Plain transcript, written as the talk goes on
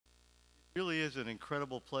Really is an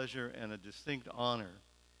incredible pleasure and a distinct honor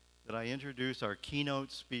that I introduce our keynote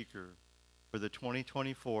speaker for the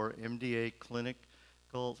 2024 MDA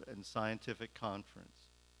Clinical and Scientific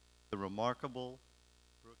Conference, the remarkable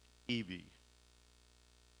Brooke Eby.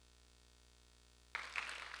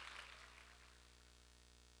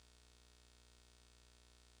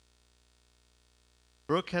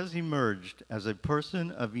 Brooke has emerged as a person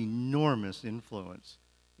of enormous influence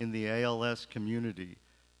in the ALS community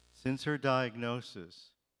since her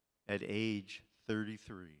diagnosis at age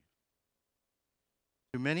 33.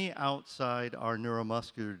 To many outside our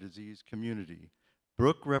neuromuscular disease community,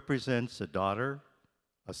 Brooke represents a daughter,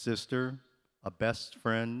 a sister, a best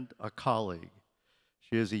friend, a colleague.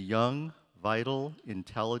 She is a young, vital,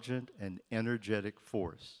 intelligent, and energetic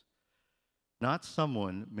force, not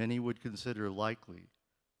someone many would consider likely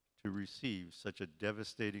to receive such a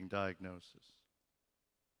devastating diagnosis.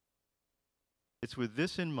 It's with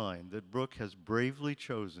this in mind that Brooke has bravely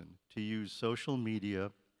chosen to use social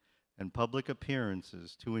media and public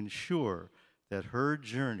appearances to ensure that her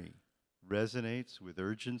journey resonates with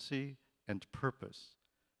urgency and purpose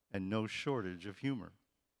and no shortage of humor.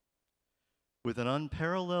 With an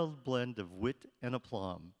unparalleled blend of wit and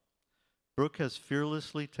aplomb, Brooke has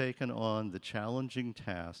fearlessly taken on the challenging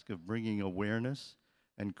task of bringing awareness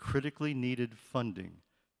and critically needed funding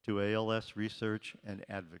to ALS research and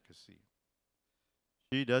advocacy.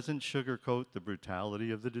 She doesn't sugarcoat the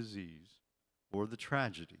brutality of the disease or the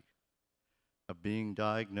tragedy of being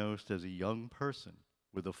diagnosed as a young person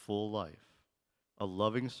with a full life, a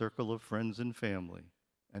loving circle of friends and family,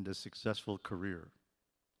 and a successful career.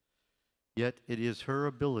 Yet it is her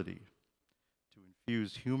ability to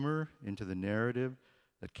infuse humor into the narrative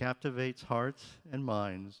that captivates hearts and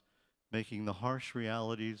minds, making the harsh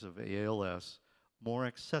realities of ALS more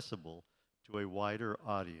accessible to a wider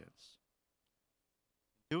audience.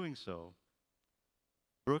 In doing so,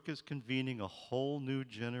 Brooke is convening a whole new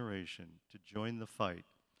generation to join the fight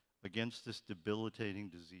against this debilitating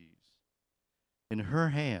disease. In her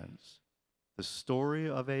hands, the story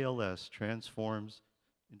of ALS transforms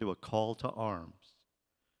into a call to arms.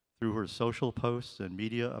 Through her social posts and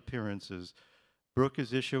media appearances, Brooke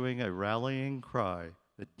is issuing a rallying cry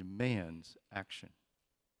that demands action.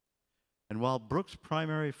 And while Brooke's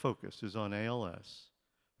primary focus is on ALS,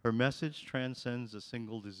 her message transcends a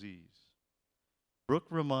single disease. Brooke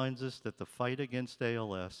reminds us that the fight against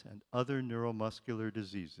ALS and other neuromuscular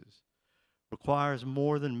diseases requires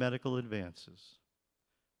more than medical advances.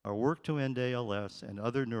 Our work to end ALS and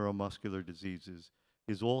other neuromuscular diseases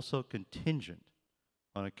is also contingent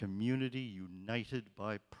on a community united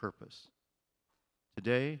by purpose.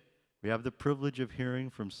 Today, we have the privilege of hearing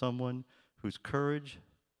from someone whose courage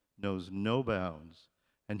knows no bounds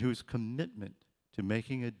and whose commitment to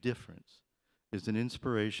making a difference is an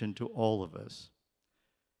inspiration to all of us.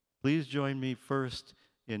 Please join me first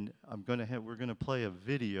in, we're going to play a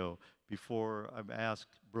video before I've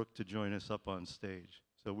asked Brooke to join us up on stage.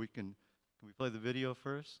 So can we play the video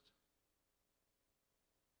first?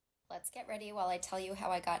 Let's get ready while I tell you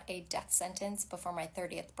how I got a death sentence before my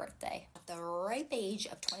 30th birthday. At the ripe age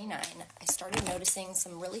of 29, I started noticing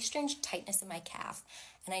some really strange tightness in my calf,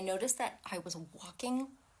 and I noticed that I was walking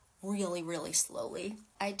really, really slowly.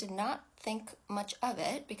 I did not think much of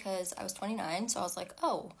it because I was 29, so I was like,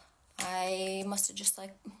 oh, I must have just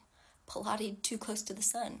Pilated too close to the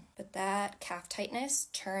sun. But that calf tightness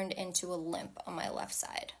turned into a limp on my left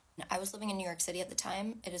side. I was living in New York City at the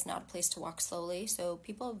time. It is not a place to walk slowly, so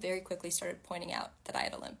people very quickly started pointing out that I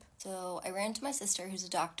had a limp. So I ran to my sister, who's a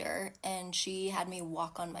doctor, and she had me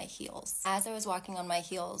walk on my heels. As I was walking on my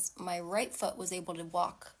heels, my right foot was able to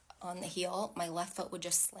walk on the heel. My left foot would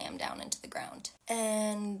just slam down into the ground.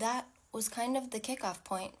 And that was kind of the kickoff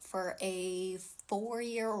point for a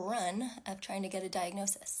 4-year run of trying to get a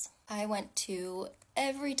diagnosis. I went to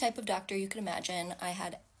every type of doctor you could imagine. I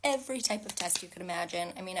had every type of test you could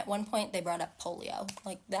imagine. I mean, at one point they brought up polio.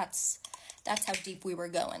 That's how deep we were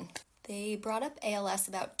going. They brought up ALS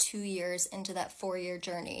about 2 years into that 4-year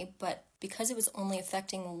journey, but because it was only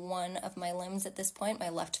affecting one of my limbs at this point, my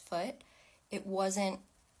left foot, it wasn't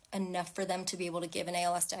enough for them to be able to give an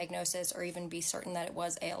ALS diagnosis or even be certain that it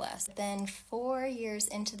was ALS. Then 4 years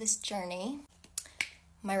into this journey,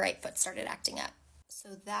 my right foot started acting up. So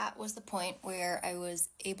that was the point where I was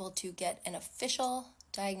able to get an official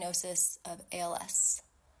diagnosis of ALS,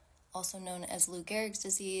 also known as Lou Gehrig's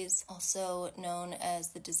disease, also known as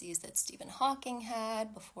the disease that Stephen Hawking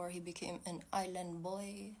had before he became an island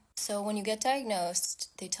boy. So when you get diagnosed,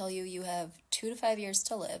 they tell you you have 2 to 5 years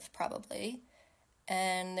to live, probably,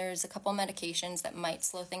 and there's a couple medications that might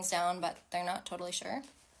slow things down, but they're not totally sure,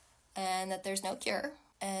 and that there's no cure.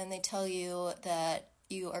 and they tell you that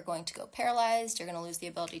you are going to go paralyzed, you're going to lose the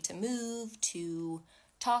ability to move, to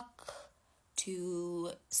talk,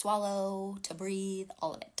 to swallow, to breathe,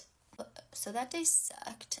 all of it. So that day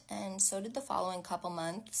sucked, and so did the following couple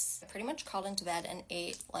months. I pretty much crawled into bed and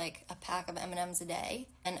ate like a pack of M&Ms a day.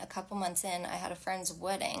 And a couple months in, I had a friend's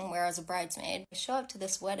wedding where I was a bridesmaid. I show up to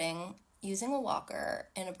this wedding using a walker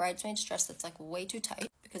in a bridesmaid's dress that's like way too tight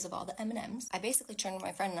because of all the M&Ms. I basically turned to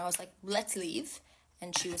my friend and I was like, let's leave.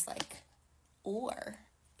 And she was like, or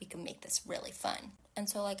we can make this really fun. And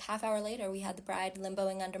so like half hour later, we had the bride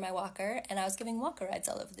limboing under my walker and I was giving walker rides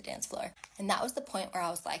all over the dance floor. And that was the point where I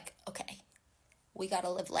was like, okay, we got to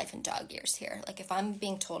live life in dog years here. Like if I'm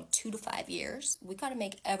being told 2 to 5 years, we got to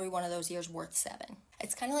make every one of those years worth 7.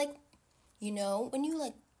 It's kind of like, you know, when you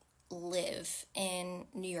like live in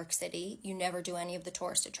New York City, you never do any of the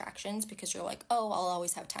tourist attractions because you're like, oh, I'll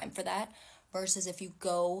always have time for that. Versus if you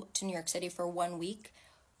go to New York City for 1 week,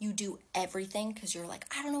 you do everything because you're like,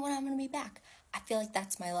 I don't know when I'm going to be back. I feel like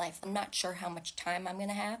that's my life. I'm not sure how much time I'm going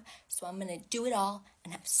to have, so I'm going to do it all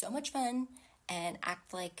and have so much fun and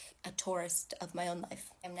act like a tourist of my own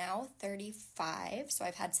life. I'm now 35, so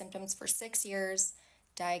I've had symptoms for 6 years,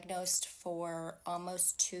 diagnosed for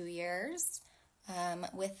almost 2 years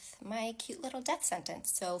with my cute little death sentence.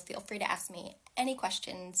 So feel free to ask me any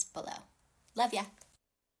questions below. Love ya.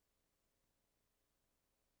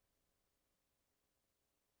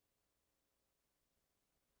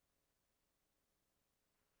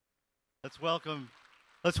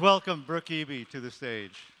 Let's welcome Brooke Eby to the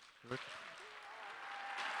stage. Brooke.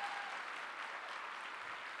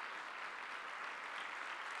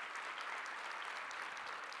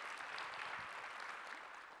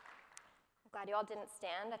 I'm glad you all didn't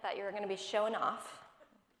stand. I thought you were going to be showing off.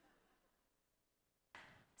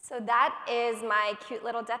 So that is my cute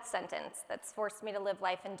little death sentence that's forced me to live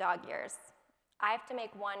life in dog years. I have to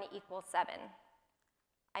make 1 = 7.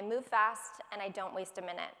 I move fast and I don't waste a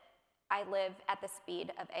minute. I live at the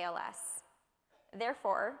speed of ALS.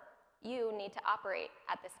 Therefore, you need to operate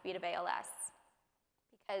at the speed of ALS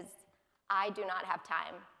because I do not have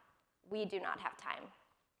time. We do not have time.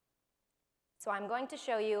 So I'm going to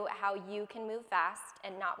show you how you can move fast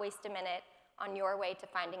and not waste a minute on your way to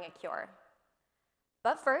finding a cure.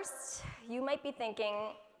 But first, you might be thinking,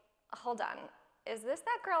 hold on, is this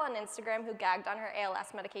that girl on Instagram who gagged on her ALS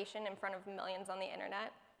medication in front of millions on the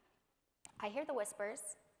internet? I hear the whispers.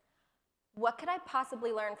 What could I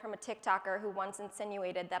possibly learn from a TikToker who once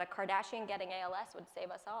insinuated that a Kardashian getting ALS would save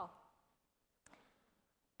us all?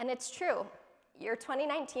 And it's true. Your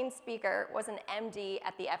 2019 speaker was an MD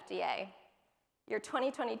at the FDA. Your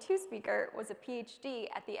 2022 speaker was a PhD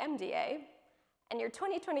at the MDA. And your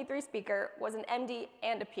 2023 speaker was an MD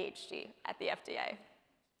and a PhD at the FDA.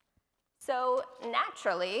 So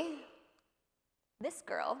naturally, this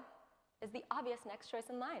girl is the obvious next choice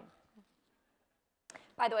in line.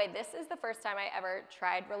 By the way, this is the first time I ever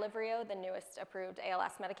tried Relyvrio, the newest approved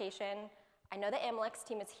ALS medication. I know the Amylyx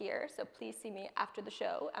team is here, so please see me after the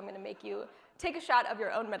show. I'm going to make you take a shot of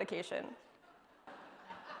your own medication.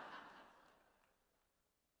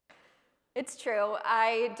 It's true,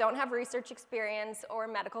 I don't have research experience or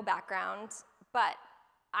medical background, but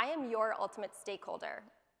I am your ultimate stakeholder.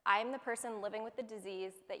 I am the person living with the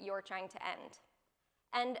disease that you're trying to end.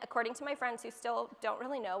 And according to my friends who still don't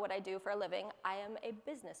really know what I do for a living, I am a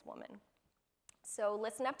businesswoman. So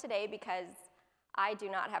listen up today because I do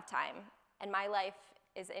not have time, and my life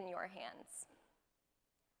is in your hands.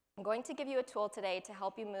 I'm going to give you a tool today to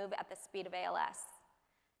help you move at the speed of ALS.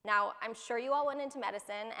 Now, I'm sure you all went into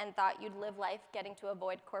medicine and thought you'd live life getting to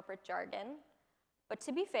avoid corporate jargon. But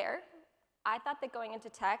to be fair, I thought that going into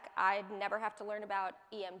tech, I'd never have to learn about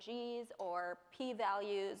EMGs or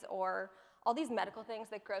p-values or all these medical things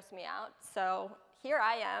that gross me out. So here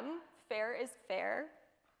I am, fair is fair.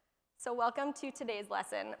 So welcome to today's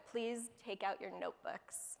lesson. Please take out your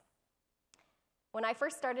notebooks. When I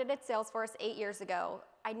first started at Salesforce 8 years ago,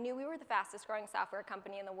 I knew we were the fastest growing software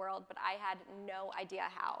company in the world, but I had no idea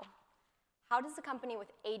how. How does a company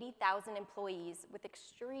with 80,000 employees with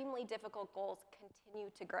extremely difficult goals continue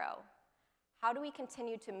to grow? How do we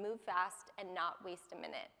continue to move fast and not waste a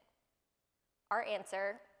minute? Our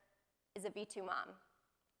answer is a V2 mom.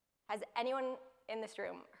 Has anyone in this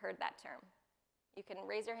room heard that term? You can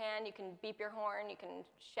raise your hand, you can beep your horn, you can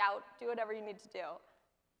shout, do whatever you need to do.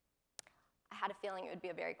 I had a feeling it would be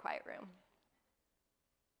a very quiet room.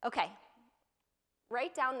 Okay,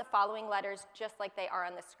 write down the following letters just like they are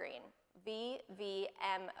on the screen. V, V,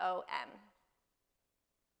 M, O, M.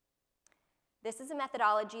 This is a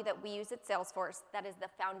methodology that we use at Salesforce that is the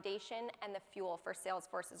foundation and the fuel for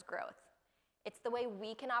Salesforce's growth. It's the way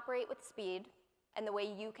we can operate with speed, and the way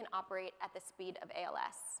you can operate at the speed of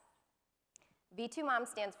ALS. V2 MOM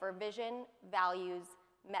stands for Vision, Values,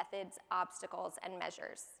 Methods, Obstacles, and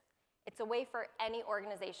Measures. It's a way for any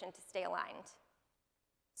organization to stay aligned.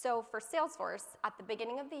 So for Salesforce, at the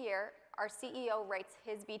beginning of the year, our CEO writes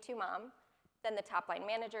his V2 MOM, then the top line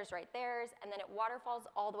managers write theirs, and then it waterfalls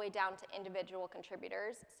all the way down to individual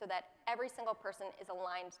contributors so that every single person is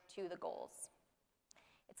aligned to the goals.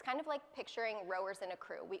 It's kind of like picturing rowers in a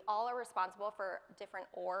crew. We all are responsible for different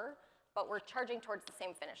oar, but we're charging towards the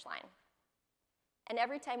same finish line. And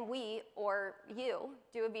every time we, or you,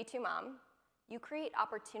 do a V2 MOM, you create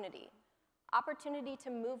opportunity. Opportunity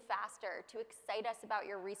to move faster, to excite us about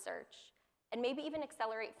your research, and maybe even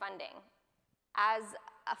accelerate funding. As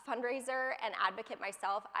a fundraiser and advocate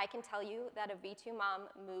myself, I can tell you that a V2 MOM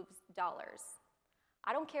moves dollars.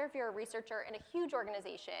 I don't care if you're a researcher in a huge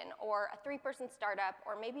organization or a 3-person startup,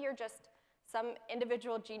 or maybe you're just some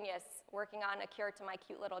individual genius working on a cure to my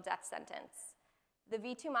cute little death sentence. The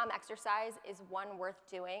V2 MOM exercise is one worth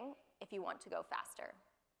doing if you want to go faster.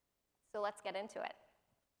 So let's get into it.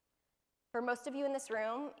 For most of you in this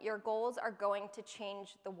room, your goals are going to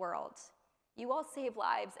change the world. You all save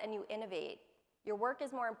lives and you innovate. Your work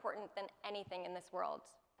is more important than anything in this world,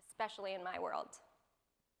 especially in my world.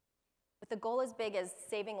 With a goal as big as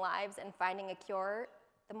saving lives and finding a cure,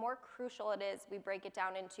 the more crucial it is we break it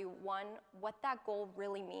down into 1, what that goal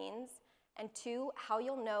really means, and 2, how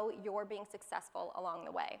you'll know you're being successful along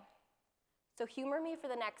the way. So humor me for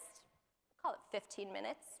the next, call it 15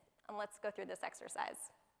 minutes, and let's go through this exercise.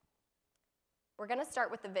 We're going to start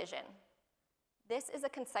with the vision. This is a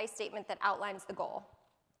concise statement that outlines the goal.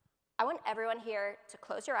 I want everyone here to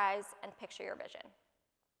close your eyes and picture your vision.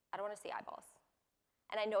 I don't want to see eyeballs.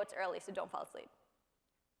 And I know it's early, so don't fall asleep.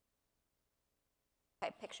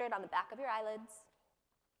 Okay, picture it on the back of your eyelids.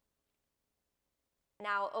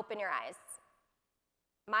 Now open your eyes.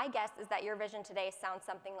 My guess is that your vision today sounds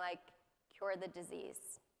something like cure the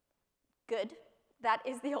disease. Good. That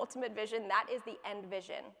is the ultimate vision. That is the end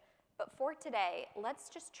vision. But for today, let's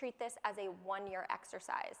just treat this as a 1-year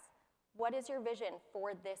exercise. What is your vision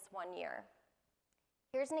for this 1 year?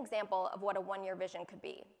 Here's an example of what a 1-year vision could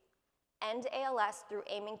be. End ALS through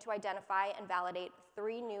aiming to identify and validate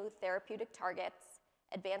 3 new therapeutic targets,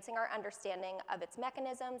 advancing our understanding of its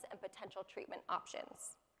mechanisms and potential treatment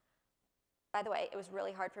options. By the way, it was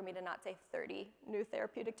really hard for me to not say 30 new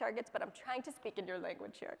therapeutic targets, but I'm trying to speak in your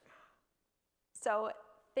language here. So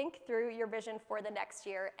think through your vision for the next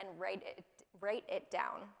year and write it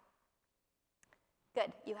down.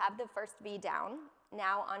 Good, you have the first V down.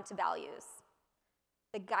 Now on to values,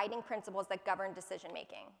 the guiding principles that govern decision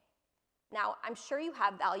making. Now, I'm sure you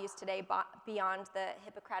have values today beyond the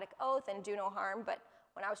Hippocratic Oath and do no harm, but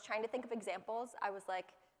when I was trying to think of examples, I was like,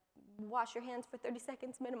 wash your hands for 30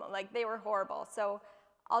 seconds minimum. Like, they were horrible. So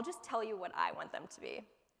I'll just tell you what I want them to be.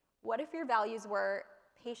 What if your values were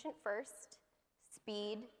patient first,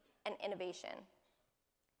 speed, and innovation?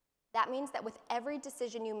 That means that with every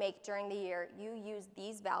decision you make during the year, you use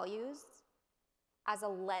these values as a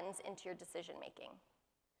lens into your decision making.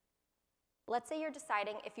 Let's say you're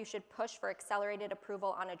deciding if you should push for accelerated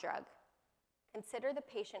approval on a drug. Consider the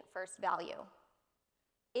patient first value.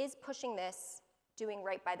 Is pushing this doing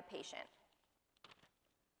right by the patient?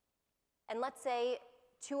 And let's say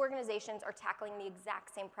 2 organizations are tackling the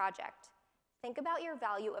exact same project. Think about your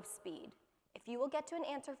value of speed. If you will get to an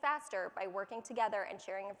answer faster by working together and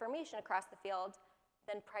sharing information across the field,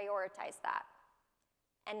 then prioritize that.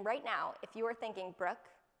 And right now, if you are thinking, Brooke,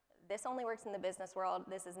 this only works in the business world,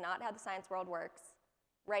 this is not how the science world works,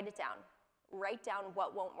 write it down. Write down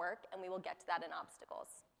what won't work, and we will get to that in obstacles.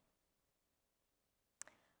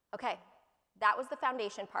 Okay, that was the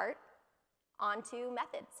foundation part. On to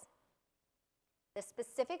methods. The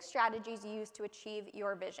specific strategies used to achieve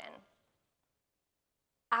your vision.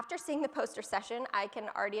 After seeing the poster session, I can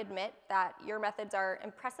already admit that your methods are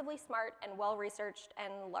impressively smart and well-researched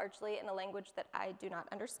and largely in a language that I do not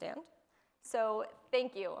understand. So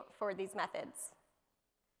thank you for these methods.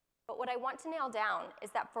 But what I want to nail down is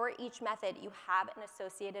that for each method, you have an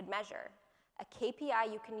associated measure, a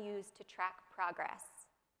KPI you can use to track progress.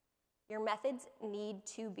 Your methods need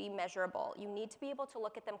to be measurable. You need to be able to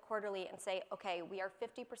look at them quarterly and say, okay, we are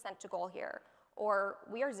 50% to goal here, or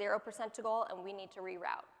we are 0% to goal and we need to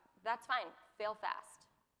reroute. That's fine, fail fast.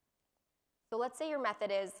 So let's say your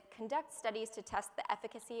method is conduct studies to test the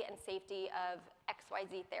efficacy and safety of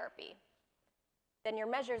XYZ therapy. Then your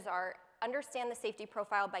measures are understand the safety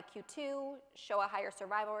profile by Q2, show a higher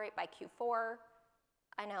survival rate by Q4.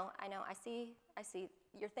 I know, I see.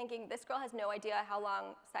 You're thinking, this girl has no idea how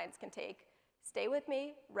long science can take. Stay with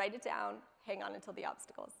me, write it down, hang on until the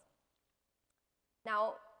obstacles.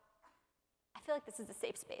 Now, I feel like this is a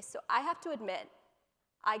safe space, so I have to admit,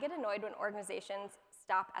 I get annoyed when organizations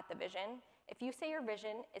stop at the vision. If you say your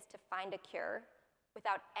vision is to find a cure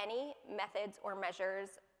without any methods or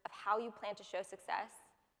measures of how you plan to show success,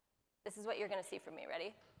 this is what you're going to see from me.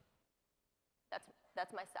 Ready?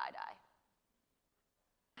 That's my side eye.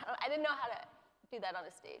 I didn't know how to do that on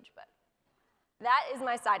a stage, but that is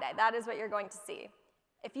my side eye. That is what you're going to see.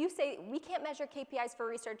 If you say, we can't measure KPIs for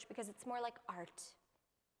research because it's more like art,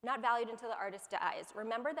 not valued until the artist dies,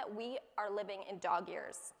 remember that we are living in dog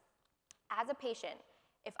years. As a patient,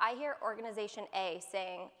 if I hear organization A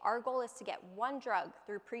saying, our goal is to get one drug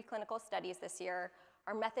through preclinical studies this year,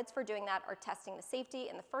 our methods for doing that are testing the safety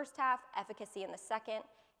in the first half, efficacy in the second,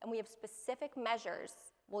 and we have specific measures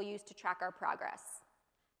we'll use to track our progress.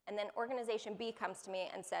 And then organization B comes to me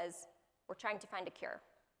and says, we're trying to find a cure.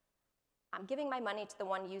 I'm giving my money to the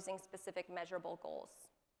one using specific measurable goals.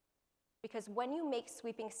 Because when you make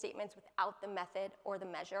sweeping statements without the method or the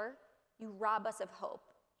measure, you rob us of hope.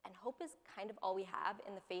 And hope is kind of all we have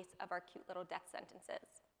in the face of our cute little death sentences.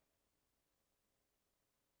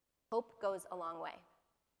 Hope goes a long way.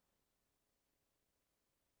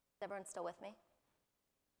 Is everyone still with me?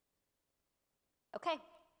 Okay.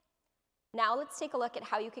 Now let's take a look at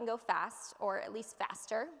how you can go fast, or at least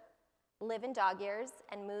faster, live in dog years,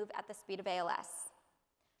 and move at the speed of ALS.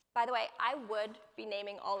 By the way, I would be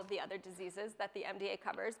naming all of the other diseases that the MDA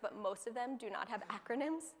covers, but most of them do not have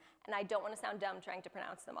acronyms, and I don't want to sound dumb trying to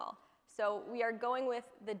pronounce them all. So we are going with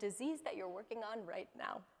the disease that you're working on right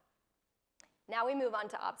now. Now we move on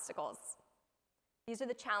to obstacles. These are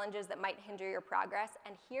the challenges that might hinder your progress,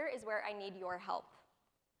 and here is where I need your help.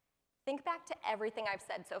 Think back to everything I've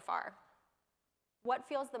said so far. What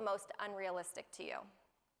feels the most unrealistic to you?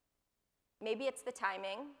 Maybe it's the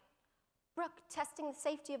timing. Brooke, testing the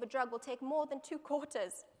safety of a drug will take more than 2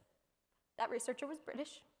 quarters. That researcher was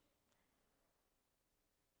British.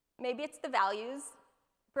 Maybe it's the values.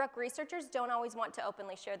 Brooke, researchers don't always want to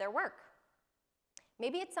openly share their work.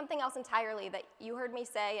 Maybe it's something else entirely that you heard me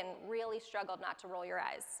say and really struggled not to roll your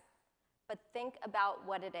eyes. But think about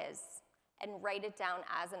what it is and write it down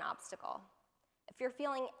as an obstacle. If you're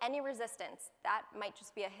feeling any resistance, that might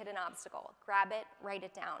just be a hidden obstacle. Grab it, write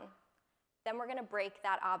it down. Then we're going to break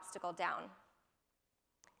that obstacle down.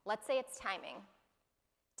 Let's say it's timing.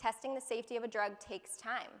 Testing the safety of a drug takes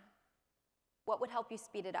time. What would help you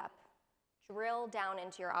speed it up? Drill down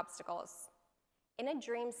into your obstacles. In a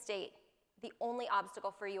dream state, the only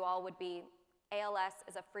obstacle for you all would be ALS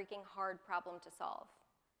is a freaking hard problem to solve.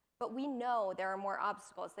 But we know there are more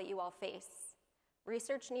obstacles that you all face.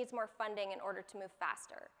 Research needs more funding in order to move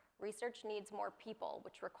faster. Research needs more people,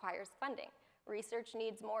 which requires funding. Research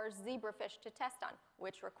needs more zebrafish to test on,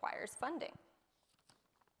 which requires funding.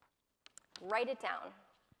 Write it down.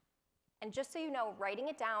 And just so you know, writing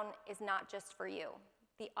it down is not just for you.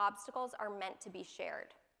 The obstacles are meant to be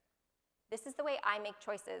shared. This is the way I make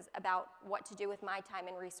choices about what to do with my time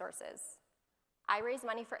and resources. I raise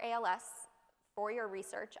money for ALS. For your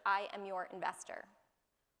research, I am your investor.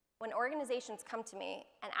 When organizations come to me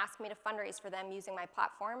and ask me to fundraise for them using my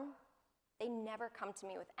platform, they never come to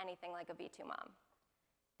me with anything like a V2 mom.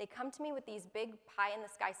 They come to me with these big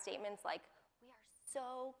pie-in-the-sky statements like, we are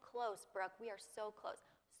so close, Brooke, we are so close.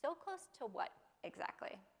 So close to what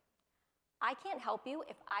exactly? I can't help you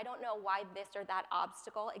if I don't know why this or that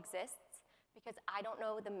obstacle exists because I don't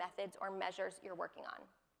know the methods or measures you're working on.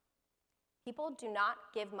 People do not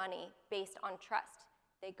give money based on trust.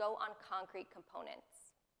 They go on concrete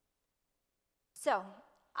components. So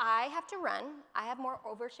I have to run. I have more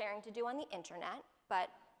oversharing to do on the internet, but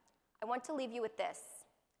I want to leave you with this.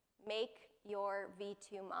 Make your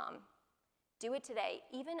V2 mom. Do it today,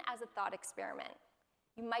 even as a thought experiment.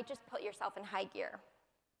 You might just put yourself in high gear.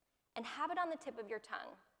 And have it on the tip of your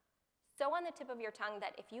tongue. So on the tip of your tongue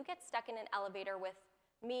that if you get stuck in an elevator with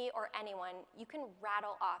me or anyone, you can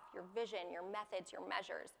rattle off your vision, your methods, your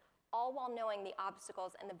measures, all while knowing the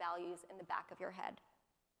obstacles and the values in the back of your head.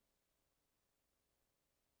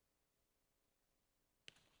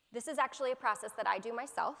 This is actually a process that I do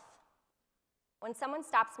myself. When someone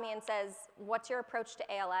stops me and says, what's your approach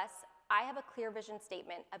to ALS? I have a clear vision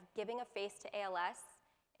statement of giving a face to ALS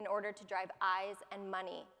in order to drive eyes and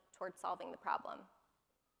money towards solving the problem.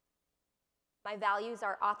 My values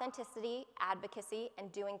are authenticity, advocacy,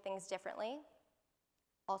 and doing things differently.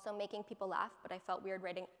 Also making people laugh, but I felt weird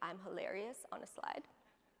writing "I'm hilarious" on a slide.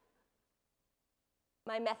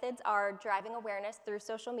 My methods are driving awareness through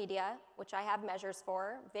social media, which I have measures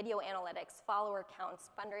for, video analytics, follower counts,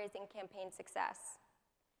 fundraising campaign success,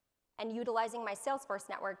 and utilizing my Salesforce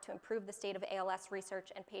network to improve the state of ALS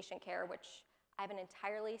research and patient care, which I have an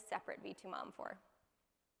entirely separate V2 mom for.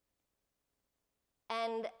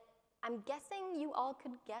 And I'm guessing you all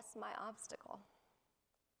could guess my obstacle.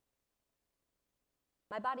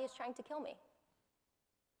 My body is trying to kill me.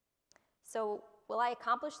 So will I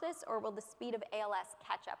accomplish this, or will the speed of ALS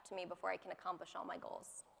catch up to me before I can accomplish all my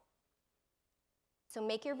goals? So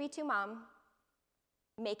make your V2 mom,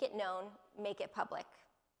 make it known, make it public.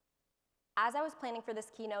 As I was planning for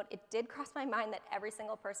this keynote, it did cross my mind that every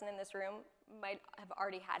single person in this room might have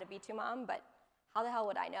already had a V2 mom, but how the hell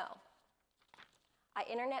would I know? I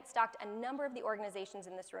internet stalked a number of the organizations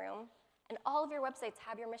in this room, and all of your websites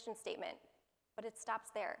have your mission statement, but it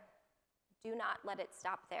stops there. Do not let it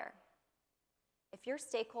stop there. If your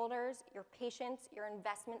stakeholders, your patients, your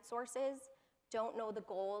investment sources don't know the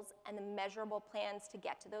goals and the measurable plans to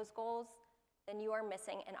get to those goals, then you are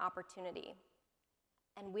missing an opportunity.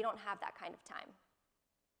 And we don't have that kind of time.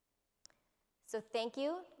 So thank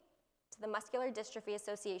you to the Muscular Dystrophy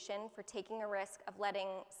Association for taking a risk of letting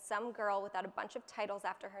some girl without a bunch of titles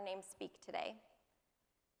after her name speak today.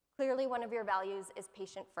 Clearly, one of your values is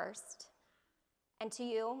patient first. And to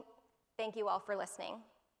you, thank you all for listening.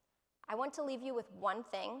 I want to leave you with one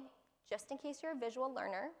thing, just in case you're a visual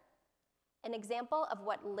learner, an example of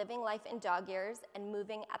what living life in dog years and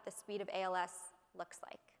moving at the speed of ALS looks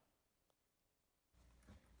like.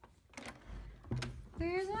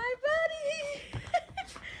 Where's my buddy?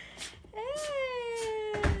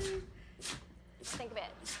 Hey! Think of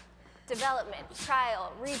it. Development,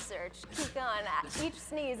 trial, research, keep going. Each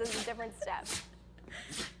sneeze is a different step.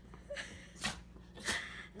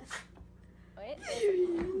 Wait,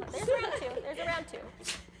 there's round two. There's a round two.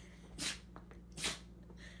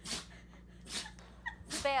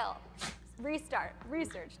 Fail, restart,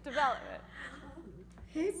 research, development.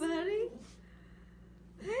 Hey, buddy.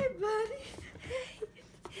 Hey, buddy.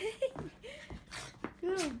 Hey.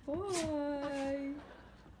 Good boy.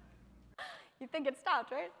 You think it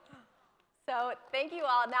stopped, right? So thank you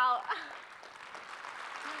all. Now,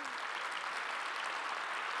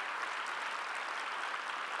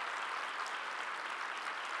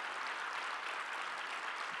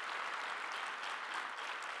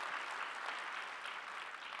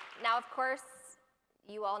 of course,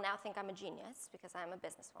 you all now think I'm a genius because I'm a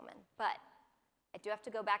businesswoman, but I do have to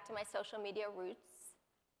go back to my social media roots,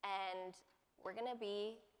 and we're gonna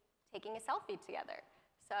be taking a selfie together.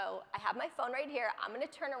 So I have my phone right here. I'm gonna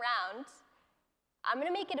turn around. I'm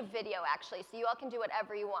gonna make it a video, actually, so you all can do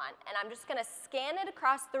whatever you want. And I'm just gonna scan it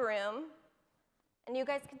across the room, and you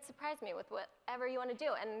guys can surprise me with whatever you wanna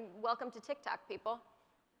do. And welcome to TikTok, people.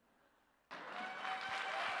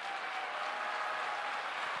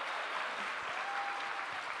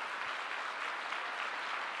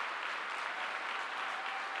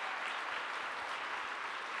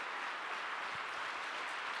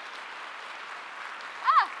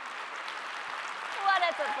 What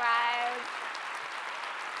a surprise.